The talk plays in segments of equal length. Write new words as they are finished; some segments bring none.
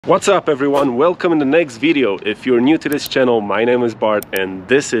What's up everyone, welcome in the next video. If you're new to this channel, my name is Bart and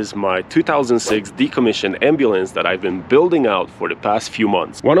this is my 2006 decommissioned ambulance that I've been building out for the past few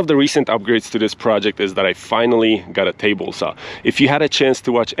months. One of the recent upgrades to this project is that I finally got a table saw. If you had a chance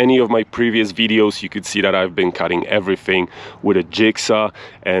to watch any of my previous videos, you could see that I've been cutting everything with a jigsaw,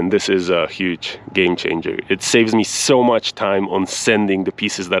 and this is a huge game changer. It saves me so much time on sanding the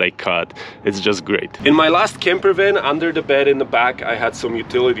pieces that I cut. It's just great. In my last camper van, under the bed in the back, I had some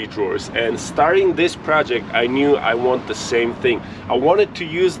utility drawers, and starting this project I knew I want the same thing. I wanted to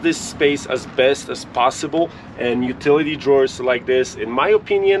use this space as best as possible, and utility drawers like this, in my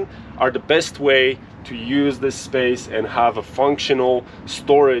opinion, are the best way to use this space and have a functional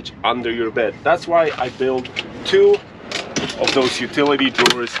storage under your bed. That's why I built two of those utility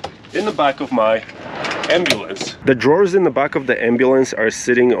drawers in the back of my ambulance. The drawers in the back of the ambulance are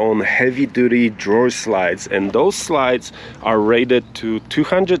sitting on heavy-duty drawer slides, and those slides are rated to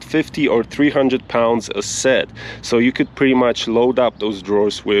 250 or 300 pounds a set, so you could pretty much load up those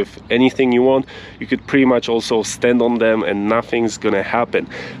drawers with anything you want. You could pretty much also stand on them and nothing's gonna happen.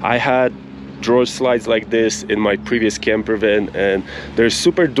 I had drawer slides like this in my previous camper van, and they're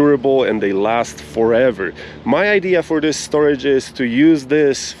super durable and they last forever. My idea for this storage is to use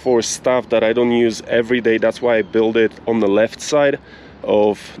this for stuff that I don't use every day. That's why I build it on the left side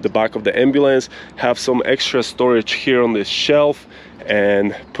of the back of the ambulance, have some extra storage here on this shelf,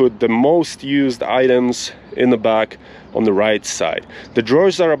 and put the most used items in the back on the right side. The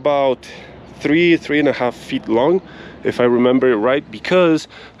drawers are about 3.5 feet long, if I remember it right, because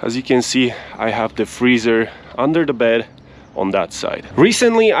as you can see I have the freezer under the bed on that side.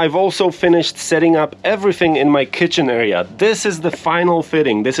 Recently I've also finished setting up everything in my kitchen area. This is the final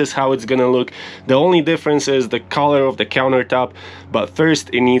fitting. This is how it's gonna look. The only difference is the color of the countertop, but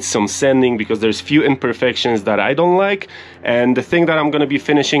first it needs some sanding because there's few imperfections that I don't like. And the thing that I'm gonna be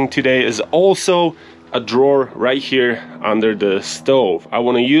finishing today is also a drawer right here under the stove. I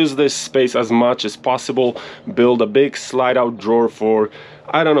want to use this space as much as possible, build a big slide out drawer for,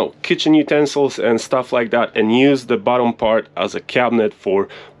 I don't know, kitchen utensils and stuff like that, and use the bottom part as a cabinet for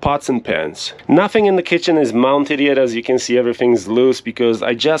pots and pans. Nothing in the kitchen is mounted yet. As you can see, everything's loose because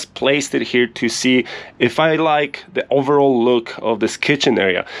I just placed it here to see if I like the overall look of this kitchen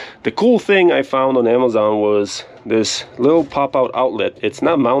area. The cool thing I found on Amazon was this little pop-out outlet. It's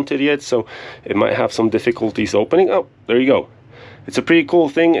not mounted yet, so it might have some difficulties opening. Oh, there you go. It's a pretty cool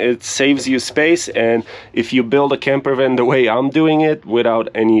thing. It saves you space, and if you build a camper van the way I'm doing it, without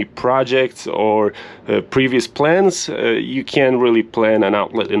any projects or previous plans, you can't really plan an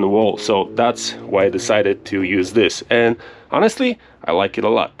outlet in the wall. So that's why I decided to use this, and honestly I like it a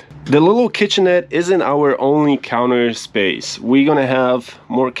lot. The little kitchenette isn't our only counter space. We're gonna have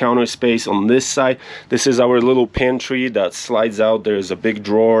more counter space on this side. This is our little pantry that slides out. There's a big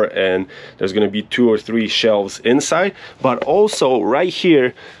drawer and there's gonna be 2 or 3 shelves inside, but also right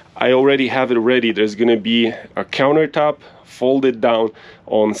here I already have it ready. There's gonna be a countertop folded down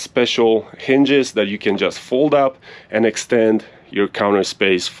on special hinges that you can just fold up and extend your counter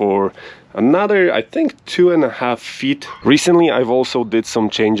space for another, I think, 2.5 feet. Recently I've also did some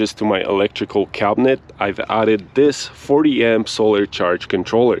changes to my electrical cabinet. I've added this 40 amp solar charge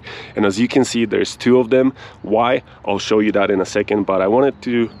controller, and as you can see there's 2 of them. Why? I'll show you that in a second, but I wanted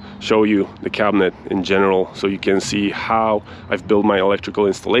to show you the cabinet in general so you can see how I've built my electrical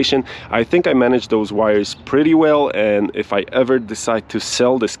installation. I think I managed those wires pretty well, and if I ever decide to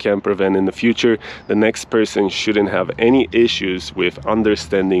sell this camper van in the future, the next person shouldn't have any issues with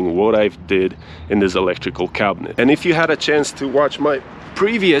understanding what I've did in this electrical cabinet. And if you had a chance to watch my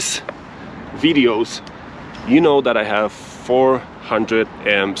previous videos, you know that I have 400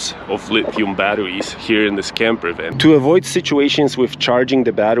 amps of lithium batteries here in this camper van. To avoid situations with charging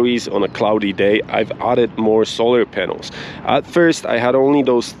the batteries on a cloudy day, I've added more solar panels. At first I had only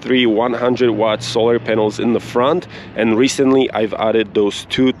those 3 100-watt solar panels in the front, and recently I've added those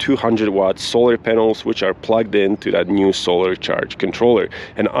 2 200-watt solar panels which are plugged into that new solar charge controller.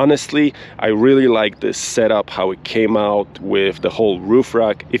 And honestly I really like this setup, how it came out with the whole roof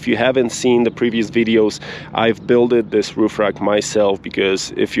rack. If you haven't seen the previous videos, I've built this roof rack myself,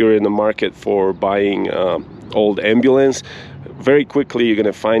 because if you're in the market for buying old ambulance, very quickly you're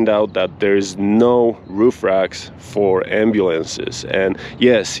gonna find out that there's no roof racks for ambulances. And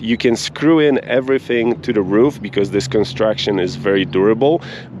yes, you can screw in everything to the roof because this construction is very durable,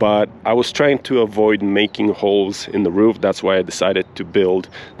 but I was trying to avoid making holes in the roof. That's why I decided to build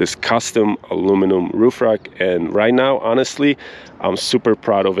this custom aluminum roof rack, and right now honestly I'm super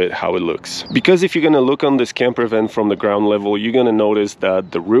proud of it, how it looks. Because if you're gonna look on this camper van from the ground level, you're gonna notice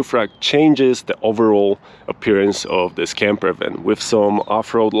that the roof rack changes the overall appearance of this camper campervan with some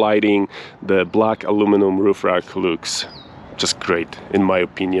off-road lighting. The black aluminum roof rack looks just great in my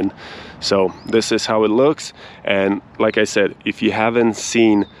opinion. So this is how it looks, and like I said, if you haven't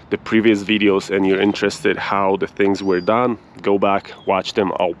seen the previous videos and you're interested how the things were done, go back, watch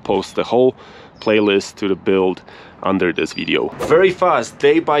them. I'll post the whole playlist to the build under this video. Very fast,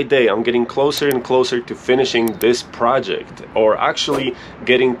 day by day, I'm getting closer and closer to finishing this project, or actually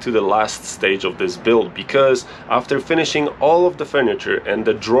getting to the last stage of this build, because after finishing all of the furniture, and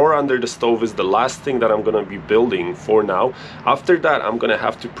the drawer under the stove is the last thing that I'm gonna be building for now. After that, I'm gonna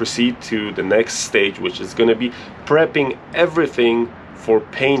have to proceed to the next stage, which is gonna be prepping everything for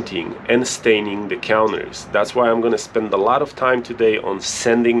painting and staining the counters. That's why I'm gonna spend a lot of time today on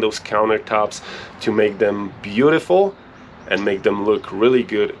sanding those countertops to make them beautiful and make them look really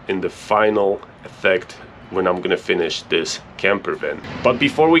good in the final effect when I'm gonna finish this camper van. But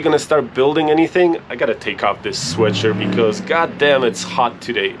before we're gonna start building anything, I gotta take off this sweatshirt because goddamn, it's hot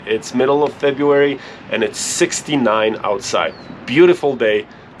today. It's middle of February and it's 69 outside. Beautiful day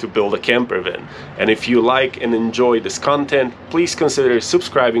to build a camper van. And if you like and enjoy this content, please consider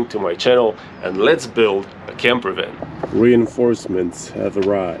subscribing to my channel, and let's build a camper van. Reinforcements have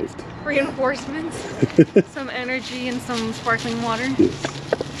arrived. Reinforcements? Some energy and some sparkling water? Yes.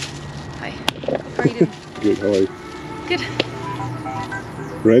 Hi. How are you doing? Good, how are you? Good.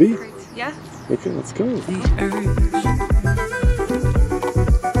 Ready? Great. Yeah? Okay, let's go.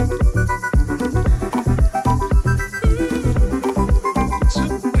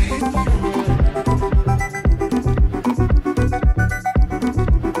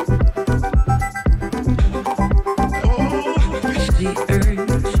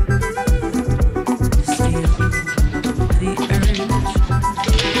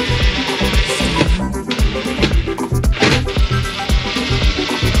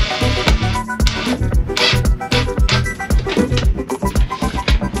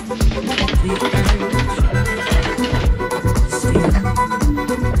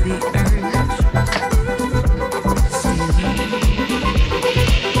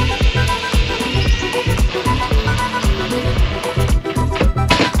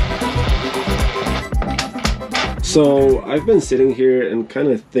 So I've been sitting here and kind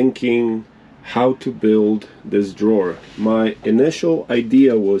of thinking how to build this drawer. My initial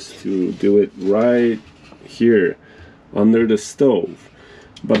idea was to do it right here under the stove,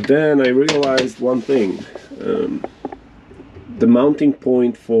 but then I realized one thing. The mounting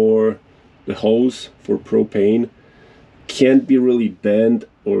point for the hose for propane can't be really bent,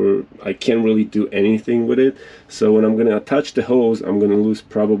 or I can't really do anything with it. So when I'm gonna attach the hose, I'm gonna lose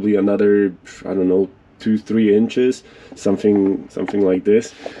probably another, I don't know, 2-3 inches, something like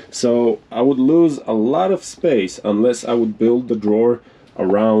this. So I would lose a lot of space unless I would build the drawer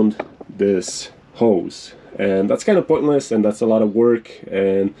around this hose, and that's kind of pointless, and that's a lot of work,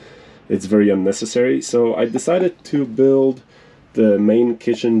 and it's very unnecessary. So I decided to build the main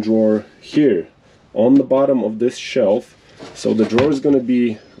kitchen drawer here on the bottom of this shelf. So the drawer is going to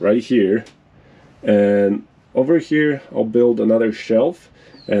be right here, and over here I'll build another shelf,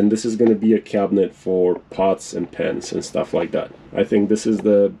 and this is going to be a cabinet for pots and pans and stuff like that. I think this is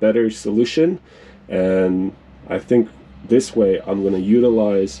the better solution, and I think this way I'm going to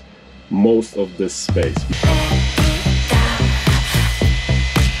utilize most of this space.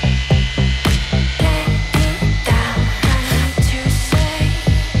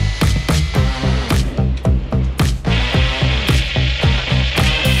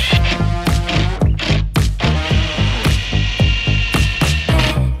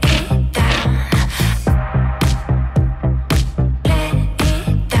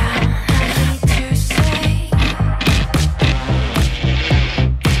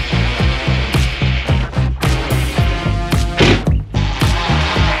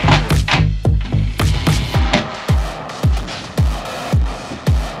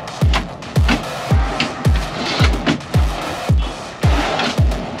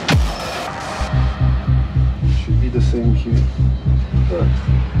 Same here.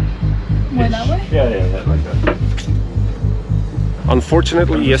 More that way? Yeah, like that.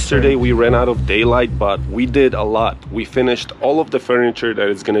 Unfortunately, yesterday we ran out of daylight, but we did a lot. We finished all of the furniture that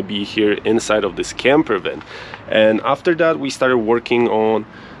is going to be here inside of this camper van. And after that, we started working on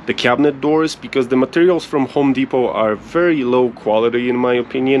the cabinet doors, because the materials from Home Depot are very low quality in my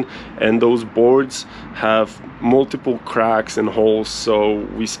opinion, and those boards have multiple cracks and holes. So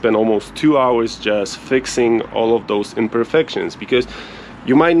we spent almost 2 hours just fixing all of those imperfections, because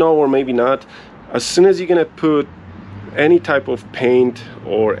you might know, or maybe not, as soon as you're gonna put any type of paint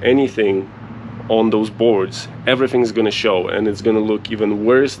or anything on those boards, everything's gonna show, and it's gonna look even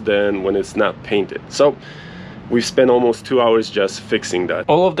worse than when it's not painted. So We've spent almost 2 hours just fixing that.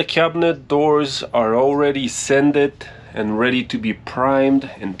 All of the cabinet doors are already sanded and ready to be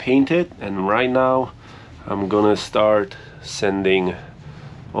primed and painted, and right now I'm gonna start sanding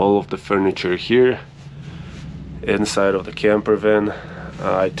all of the furniture here inside of the camper van.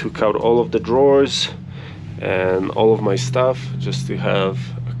 I took out all of the drawers and all of my stuff just to have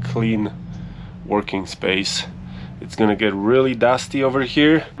a clean working space. It's gonna get really dusty over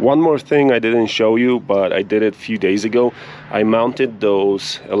here. One more thing I didn't show you, but I did it a few days ago. I mounted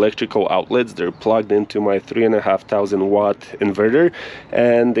those electrical outlets. They're plugged into my 3,500 watt inverter,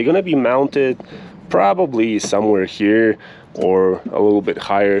 and they're gonna be mounted probably somewhere here or a little bit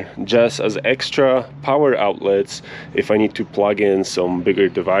higher, just as extra power outlets if I need to plug in some bigger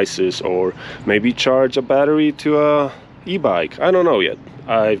devices or maybe charge a battery to a e-bike. I don't know yet.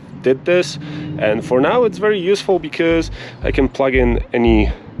 I did this, and for now it's very useful because I can plug in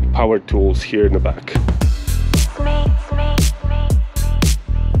any power tools here in the back.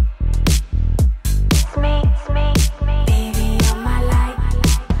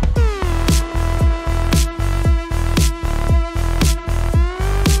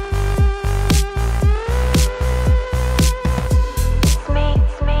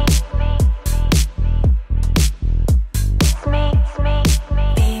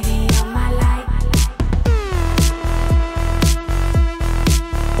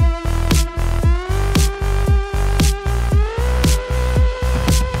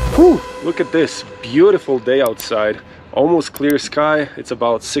 Look at this beautiful day outside, almost clear sky. It's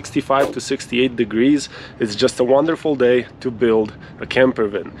about 65 to 68 degrees. It's just a wonderful day to build a camper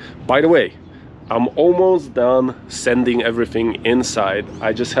van. By the way, I'm almost done sanding everything inside.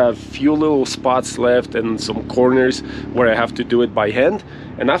 I just have few little spots left and some corners where I have to do it by hand,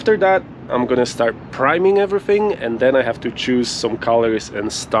 and after that I'm gonna start priming everything, and then I have to choose some colors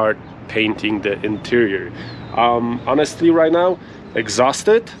and start painting the interior. Honestly, right now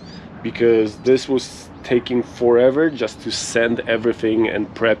exhausted, because this was taking forever just to sand everything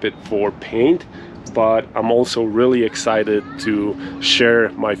and prep it for paint, but I'm also really excited to share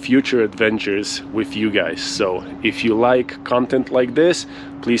my future adventures with you guys. So if you like content like this,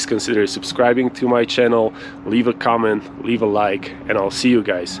 please consider subscribing to my channel, leave a comment, leave a like, and I'll see you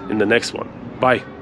guys in the next one. Bye.